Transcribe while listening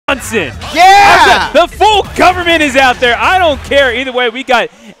Yeah! The full government is out there. I don't care. Either way, we got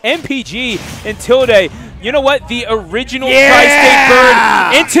MPG and Tilde. You know what? The original Tri-State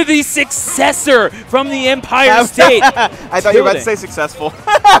bird into the successor from the Empire State. I thought you were about to say successful.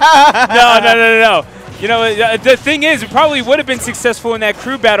 No. You know, the thing is, it probably would have been successful in that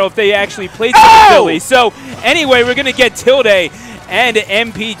crew battle if they actually played some Deli. So, anyway, we're going to get Tilde and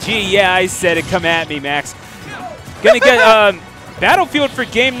MPG. Yeah, I said it. Come at me, Max. Going to get Battlefield for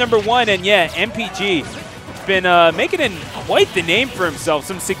game number 1. And, yeah, MPG has been making quite the name for himself.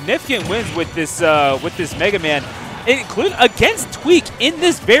 Some significant wins with this Mega Man, including against Tweak in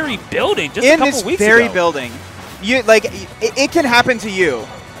this very building just a couple weeks ago. In this very building. It can happen to you.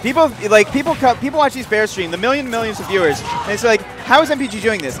 People watch these Bears stream, the millions of viewers, and it's like, how is MPG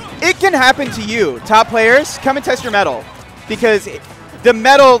doing this? It can happen to you. Top players, come and test your metal, because the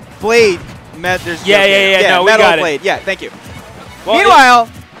metal blade. There's no, we metal got blade. it. Yeah, thank you. Well, meanwhile,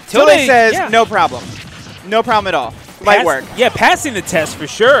 Tilde says yeah. no problem, no problem at all. Light work. Yeah, passing the test for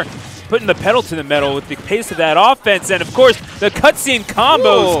sure. Putting the pedal to the metal with the pace of that offense, and of course the cutscene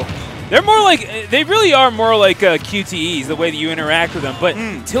combos. Ooh. They're more like, they really are more like QTEs, the way that you interact with them. But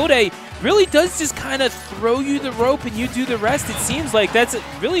Tilde really does just kind of throw you the rope and you do the rest. It seems like that's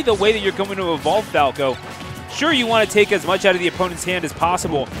really the way that you're going to evolve Falco. Sure, you want to take as much out of the opponent's hand as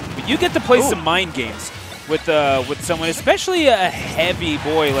possible, but you get to play some mind games with someone, especially a heavy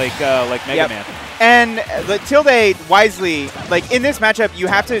boy like Mega Man. And Tilde wisely, like in this matchup, you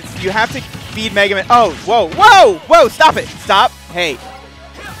have to feed Mega Man. Oh, whoa! Stop it! Stop! Hey.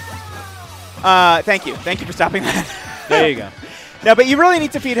 Thank you for stopping that. There you go. No, but you really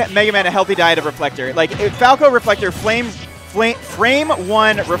need to feed Mega Man a healthy diet of Reflector. Like Falco Reflector, frame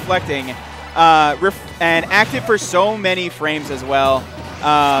 1 reflecting, and active for so many frames as well.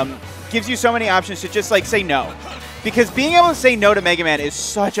 Gives you so many options to just like say no, because being able to say no to Mega Man is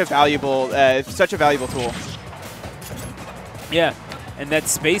such a valuable tool. Yeah. And that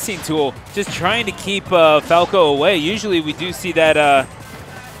spacing tool, just trying to keep Falco away. Usually we do see that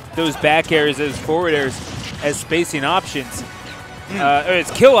those back airs, those forward airs, as spacing options. Or as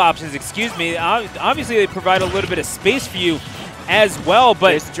kill options, excuse me. Obviously, they provide a little bit of space for you as well,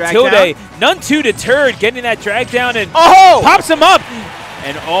 but Tilde, none too deterred, getting that drag down and pops him up.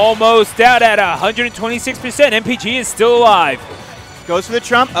 And almost out at 126%. MPG is still alive. Goes for the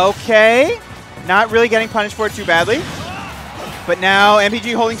trump. Okay. Not really getting punished for it too badly. But now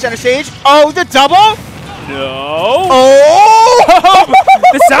MPG holding center stage. Oh, the double? No. Oh!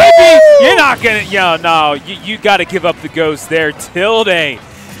 The side B, you're not going to, you got to give up the ghost there. Tilde.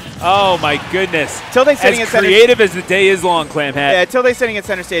 Oh, my goodness. Tilde sitting as creative as the day is long, Clamhat. Yeah, Tilde sitting at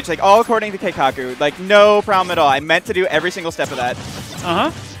center stage, like all according to Keikaku. Like, no problem at all. I meant to do every single step of that. Oh,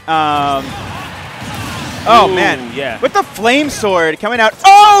 ooh, man. Yeah. With the flame sword coming out.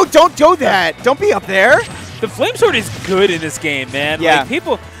 Oh, don't do that. Don't be up there. The flame sword is good in this game, man. Yeah. Like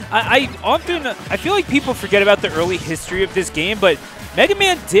people, I feel like people forget about the early history of this game, but Mega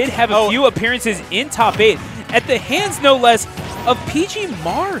Man did have a few appearances in top 8 at the hands, no less, of PG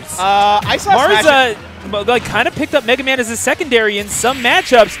Mars. I saw Mars, like, kind of picked up Mega Man as a secondary in some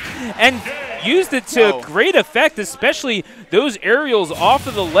matchups and used it to great effect, especially those aerials off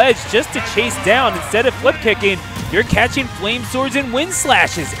of the ledge just to chase down. Instead of flip kicking, you're catching flame swords and wind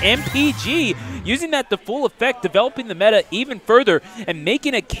slashes. MPG using that to full effect, developing the meta even further and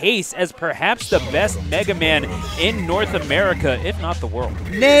making a case as perhaps the best Mega Man in North America, if not the world.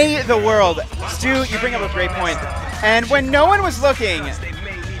 Nay, the world. Stu, you bring up a great point. And when no one was looking,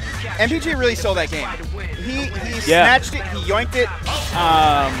 MPG really stole that game. He snatched it, he yoinked it,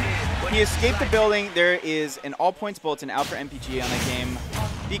 he escaped the building. There is an all points bulletin out for MPG on that game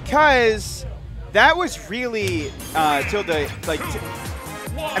because that was really Tilde, like,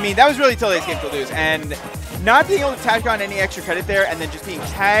 I mean, that was really Tilde's game to lose, and not being able to tack on any extra credit there and then just being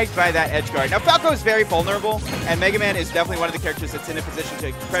tagged by that edge guard. Now, Falco is very vulnerable, and Mega Man is definitely one of the characters that's in a position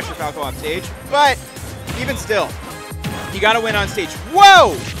to pressure Falco on stage, but even still, you got to win on stage.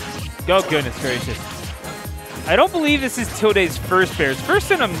 Whoa! Oh, goodness gracious. I don't believe this is Tilde's first Bears.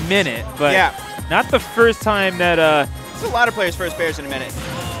 First in a minute, but not the first time that... It's a lot of players' first Bears in a minute.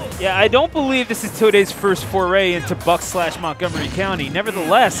 Yeah, I don't believe this is Tilde's first foray into Bucks/Montgomery County.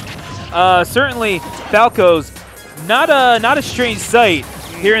 Nevertheless, certainly Falco's not a strange sight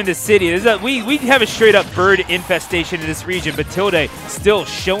here in the city. We have a straight-up bird infestation in this region, but Tilde still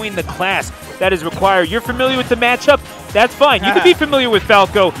showing the class that is required. You're familiar with the matchup? That's fine. You can be familiar with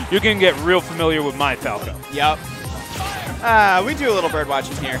Falco. You're going to get real familiar with my Falco. Yep. We do a little bird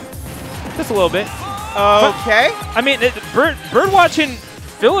watching here. Just a little bit. Okay. But, I mean, bird watching,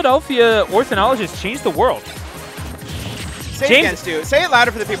 Philadelphia ornithologists changed the world. Say it again, Stu. Say it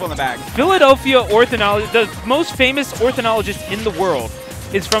louder for the people in the back. Philadelphia ornithologist, the most famous ornithologist in the world,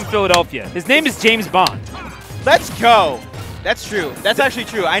 is from Philadelphia. His name is James Bond. Let's go. That's true. That's actually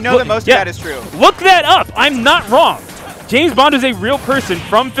true. I know that most of that is true. Look that up. I'm not wrong. James Bond is a real person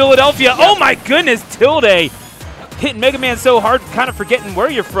from Philadelphia. Yep. Oh my goodness, Tilde hitting Mega Man so hard, kind of forgetting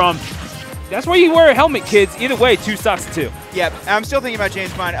where you're from. That's why you wear a helmet, kids. Either way, 2 stocks of 2. Yep, I'm still thinking about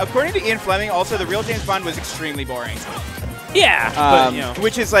James Bond. According to Ian Fleming, also the real James Bond was extremely boring. Yeah, but, you know.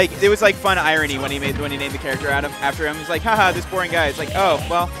 Which is like, it was like fun irony when he named the character after him. He's like, haha, this boring guy. It's like, oh,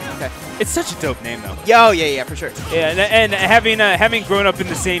 well, okay. It's such a dope name, though. Yeah, for sure. Yeah, and having grown up in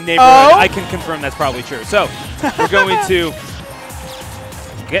the same neighborhood, I can confirm that's probably true. So we're going to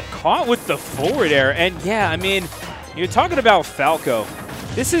get caught with the forward air, and yeah, I mean, you're talking about Falco.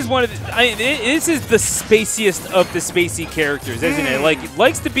 This is one of the, this is the spaciest of the spacey characters, isn't it? Like,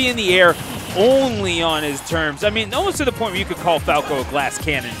 likes to be in the air only on his terms. I mean, almost to the point where you could call Falco a glass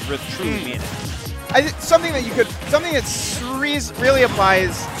cannon, truly mean it. Something that really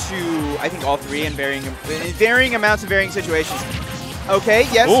applies to, I think, all three in varying amounts and varying situations. Okay,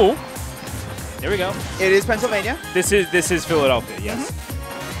 yes. Ooh. There we go. It is Pennsylvania. This is Philadelphia, yes.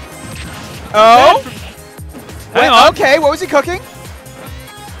 Oh. Hang on. Okay, what was he cooking?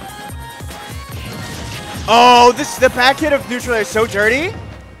 Oh, the back hit of neutral air is so dirty.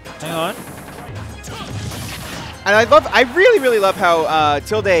 Hang on. And I really love how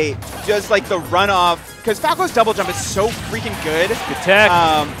Tilde does like the runoff, because Falco's double jump is so freaking good. Good tech.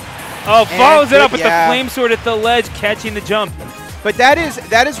 Follows it up with the flame sword at the ledge, catching the jump. But that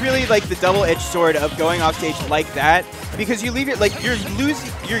is really like the double-edged sword of going off stage like that, because you leave it like you're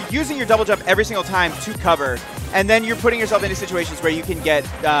using your double jump every single time to cover, and then you're putting yourself into situations where you can get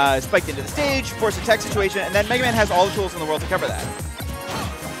spiked into the stage, force a tech situation, and then Mega Man has all the tools in the world to cover that.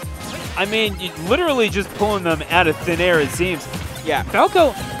 I mean, you're literally just pulling them out of thin air, it seems. Yeah.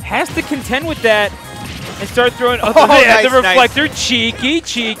 Falco has to contend with that and start throwing the reflector. Nice.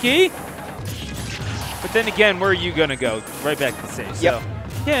 Cheeky. But then again, where are you going to go? Right back to the stage. Yep. So,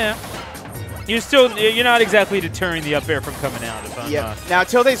 yeah. You're not exactly deterring the up air from coming out. Now,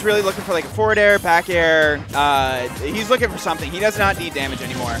 Tilde's really looking for like a forward air, back air. He's looking for something. He does not need damage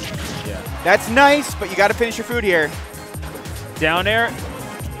anymore. Yeah. That's nice, but you got to finish your food here. Down air.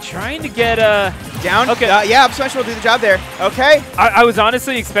 Trying to get down. Okay. Yeah, up smash will do the job there. Okay. I was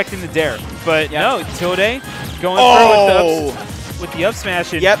honestly expecting the dare, but no, Tilde going through with the up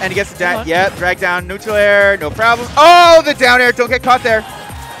smash. Yep, and he gets the down. Yep, drag down, neutral air, no problem. Oh, the down air, don't get caught there.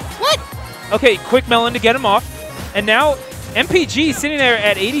 What? Okay, quick melon to get him off, and now MPG sitting there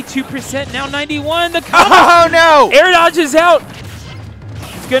at 82%, now 91. The combo. Oh no! Air dodges out.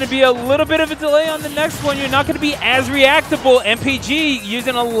 Going to be a little bit of a delay on the next one. You're not going to be as reactable. MPG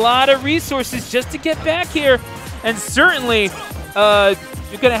using a lot of resources just to get back here. And certainly,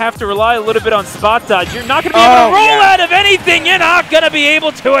 you're going to have to rely a little bit on spot dodge. You're not going to be able to roll out of anything. You're not going to be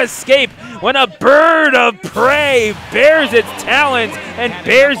able to escape when a bird of prey bears its talons and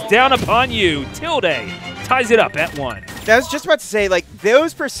bears down upon you. Tilde ties it up at 1. I was just about to say, like,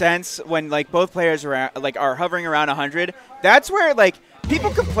 those percents when, like, both players are hovering around 100, that's where, like,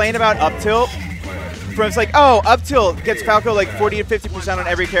 people complain about up tilt. From it's like, oh, up tilt gets Falco like 40 to 50% on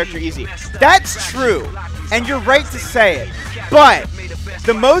every character easy. That's true, and you're right to say it. But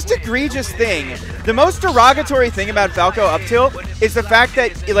the most egregious thing, the most derogatory thing about Falco up tilt is the fact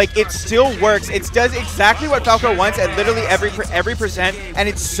that it still works. It does exactly what Falco wants at literally every percent, and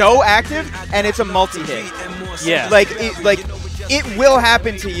it's so active, and it's a multi-hit. Yeah. It will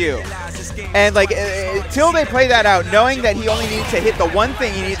happen to you. And till they play that out, knowing that he only needs to hit the one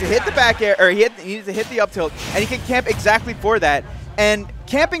thing, he needs to hit the back air, or he needs to hit the up tilt, and he can camp exactly for that. And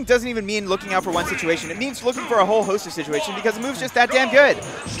camping doesn't even mean looking out for one situation. It means looking for a whole host of situations because the move's just that damn good.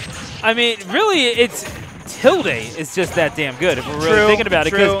 I mean, really, it's Tilde is just that damn good if we're really thinking about it.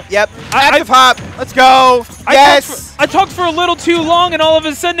 True. Yep. Active hop. Let's go. Yes. I talked for a little too long, and all of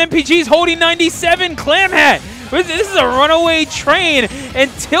a sudden MPG's holding 97. Clamhat. This is a runaway train, and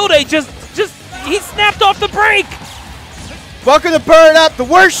Tilde he snapped off the brake. Welcome to Burn Up, the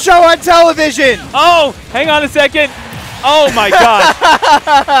worst show on television. Oh, hang on a second. Oh my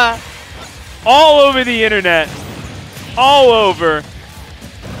God. All over the internet. All over.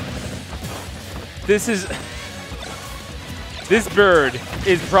 This bird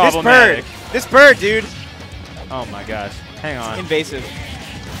is problematic. This bird, dude. Oh my gosh. Hang on. Invasive.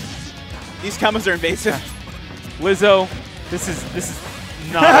 These combos are invasive. Lizzo, this is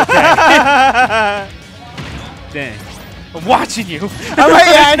not okay. Dang. I'm watching you.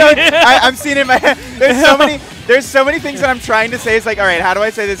 I know. I'm seeing it in my head. There's so many things that I'm trying to say. It's like, all right, how do I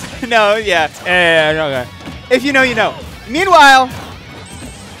say this? No, yeah. Yeah, okay. If you know, you know. Meanwhile,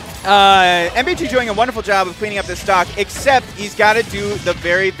 MPG doing a wonderful job of cleaning up this stock, except he's got to do the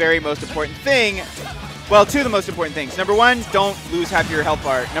very, very most important thing. Well, two of the most important things. Number one, don't lose half your health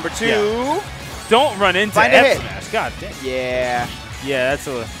bar. Number two, don't run into F smash. God damn. Yeah. Yeah,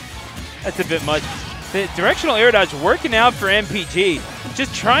 that's a bit much. The directional air dodge working out for MPG.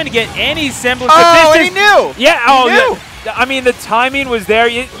 Just trying to get any semblance of this. Oh, and he knew. Yeah, he knew. I mean, the timing was there.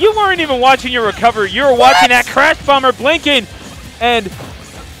 You weren't even watching your recovery. You were watching that crash bomber blinking and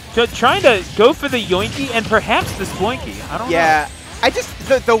trying to go for the yoinky and perhaps the sploinky. I don't know. Yeah. I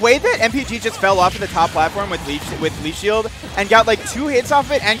just, the way that MPG just fell off of the top platform with Leaf Shield and got like 2 hits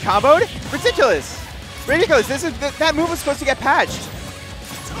off it and comboed, ridiculous. Ridiculous. That move was supposed to get patched.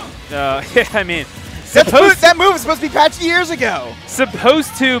 I mean, that move was supposed to be patched years ago.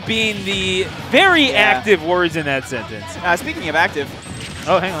 Supposed to being the very active words in that sentence. Speaking of active.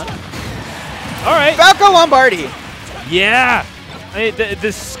 Oh, hang on. All right. Falco Lombardi. Yeah.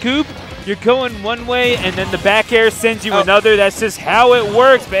 The scoop, you're going one way, and then the back air sends you another. That's just how it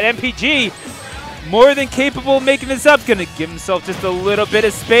works. But MPG, more than capable of making this up, going to give himself just a little bit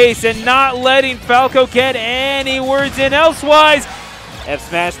of space and not letting Falco get any words in elsewise. F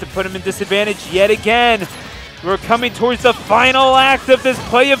smash to put him in disadvantage yet again. We're coming towards the final act of this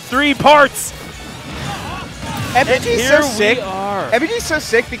play of 3 parts. MPG's so sick. MPG's so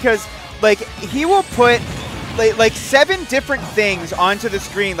sick because, like, he will put like 7 different things onto the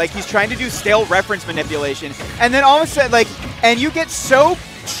screen. Like, he's trying to do stale reference manipulation, and then all of a sudden, like, and you get so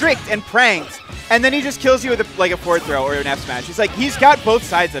tricked and pranked, and then he just kills you with a forward throw or an F smash. It's like he's got both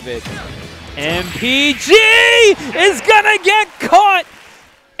sides of it. MPG is gonna get caught,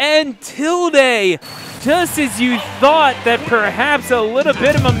 and Tilde, just as you thought that perhaps a little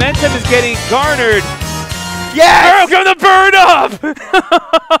bit of momentum is getting garnered. Yes! Broke him the bird up!